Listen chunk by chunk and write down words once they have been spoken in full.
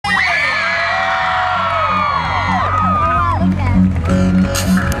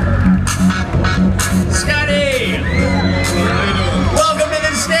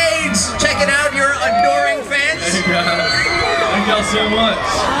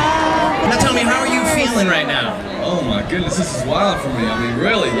Now tell me, how are you feeling right now? Oh my goodness, this is wild for me. I mean,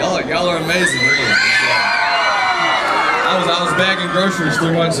 really, y'all are amazing, really. I was bagging groceries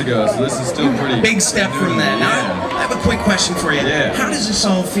 3 months ago, so this is still pretty big step from that. Now, yeah. I have a quick question for you. Yeah. How does this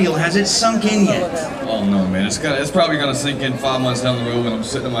all feel? Has it sunk in yet? Oh no, man, it's probably gonna sink in 5 months down the road when I'm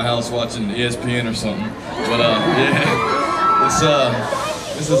sitting in my house watching ESPN or something. But yeah,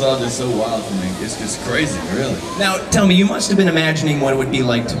 this is all just so wild for me. It's just crazy, really. Now, tell me, you must have been imagining what it would be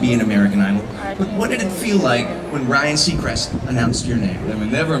like to be an American Idol. But what did it feel like when Ryan Seacrest announced your name? I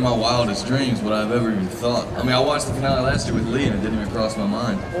mean, never in my wildest dreams would I have ever even thought. I mean, I watched the finale last year with Lee and it didn't even cross my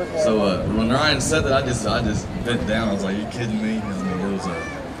mind. So when Ryan said that, I just bent down. I was like, are you kidding me? I mean,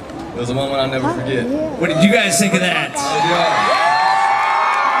 it was a moment I'll never forget. What did you guys think of that?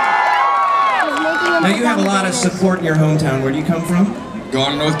 Now, you have a lot of support in your hometown. Where do you come from?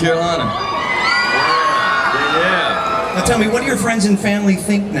 Garner, North Carolina. Yeah. Now tell me, what do your friends and family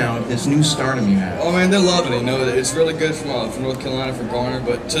think now of this new stardom you have? Oh man, they're loving it. You know, it's really good from North Carolina, for Garner.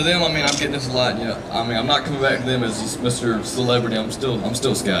 But to them, I mean, I'm getting this a lot. You know, I mean, I'm not coming back to them as just Mr. Celebrity. I'm still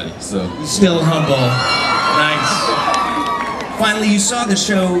Scotty. So still humble. Nice. Finally, you saw the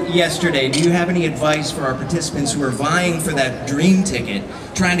show yesterday. Do you have any advice for our participants who are vying for that dream ticket,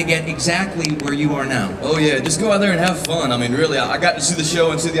 trying to get exactly where you are now? Oh yeah, just go out there and have fun. I mean, really, I got to see the show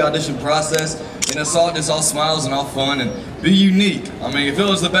and see the audition process, and it's all just all smiles and all fun, and be unique. I mean, if it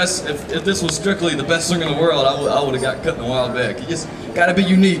was the best, if this was strictly the best singer in the world, I would have got cut in a while back. You just got to be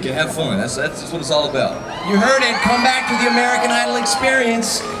unique and have fun. That's what it's all about. You heard it. Come back to the American Idol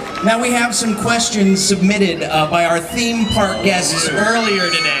experience. Now we have some questions submitted by our theme park guests earlier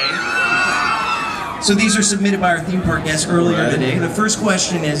today. So these are submitted by our theme park guests earlier today. The first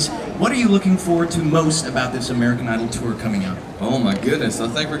question is, what are you looking forward to most about this American Idol tour coming up? Oh my goodness, I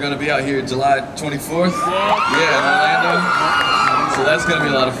think we're going to be out here July 24th. Yeah, in Orlando. So that's going to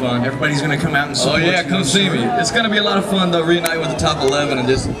be a lot of fun. Everybody's going to come out and support you. Oh yeah, come see me. It's going to be a lot of fun though, reuniting with the top 11 and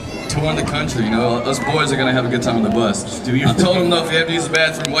just touring the country, you know. Us boys are going to have a good time on the bus. I told them though, if you have to use the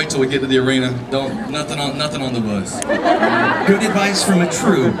bathroom, wait till we get to the arena. Nothing on the bus. Good advice from a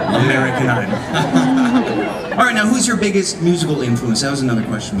true American Idol. All right, now who's your biggest musical influence? That was another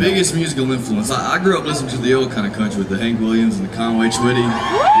question. Biggest musical influence? I grew up listening to the old kind of country with the Hank Williams and the Conway Twitty.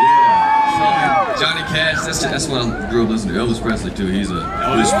 Yeah. Johnny Cash, that's what I grew up listening to. Elvis Presley too, he's a...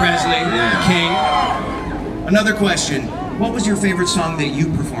 Elvis Presley, King. Another question. What was your favorite song that you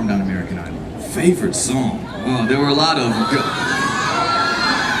performed on American Idol? Favorite song? Oh, there were a lot of them.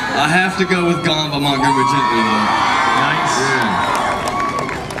 I have to go with Gone by Montgomery Gentry though. Nice. Yeah.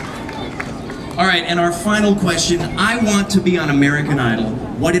 All right, and our final question. I want to be on American Idol.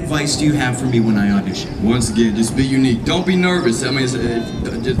 What advice do you have for me when I audition? Once again, just be unique. Don't be nervous. I mean,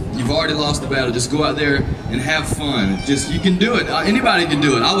 you've already lost the battle. Just go out there and have fun. You can do it. Anybody can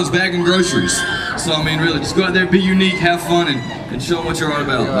do it. I was bagging groceries. So, I mean, really, just go out there, be unique, have fun, and show them what you're all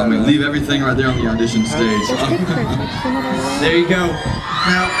about. I mean, leave everything right there on the audition stage. There you go.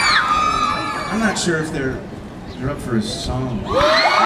 Now, I'm not sure if they're up for a song.